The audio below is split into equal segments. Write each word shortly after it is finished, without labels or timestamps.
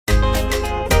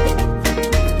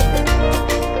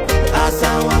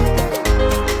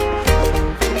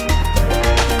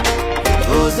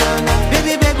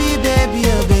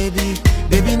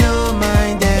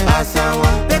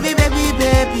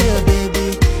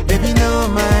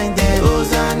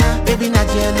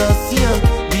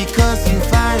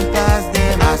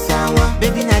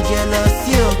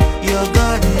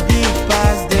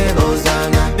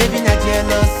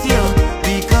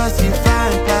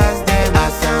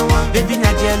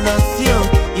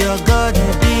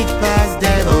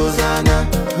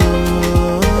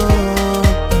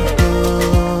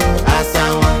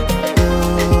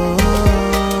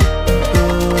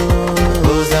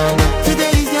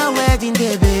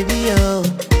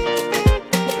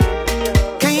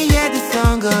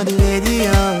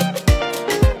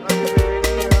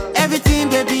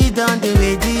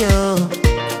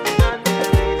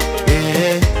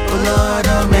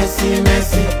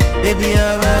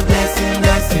a blessing,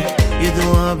 blessing. You're the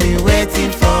one I've been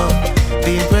waiting for,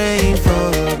 been praying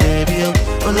for, baby.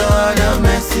 Oh Lord of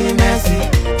mercy, mercy.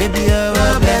 Baby, you're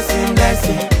a blessing,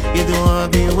 blessing. You're the one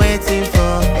I've been waiting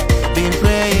for, been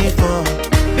praying for.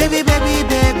 Baby, baby,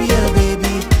 baby, oh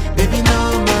baby. Baby, no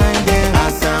mind them.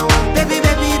 Asawa. Baby,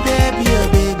 baby, baby, oh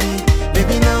baby.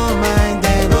 Baby, no mind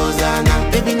them. Rosanna.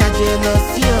 Baby, not jealous,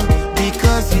 you.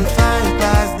 Because you find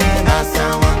past them.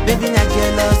 Asawa. Baby, not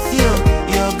jealous, you.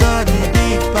 Your God is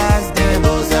big past them.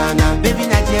 Rosanna. Baby,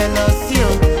 not jealous, you.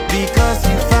 Because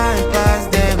you find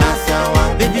past them.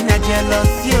 Asawa. Baby, not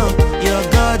jealous, you. Your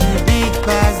God is big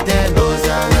past them.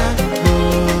 Rosanna.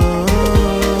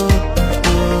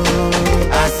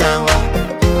 Asawa.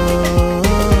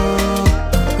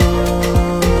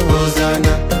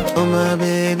 Rosanna. Oh my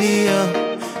baby,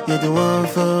 oh, you're the one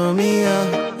for me,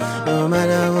 oh. No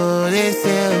matter what they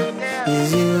say, oh,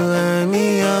 it's you and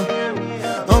me,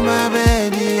 oh. Oh my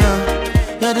baby,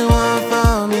 oh, you're the one.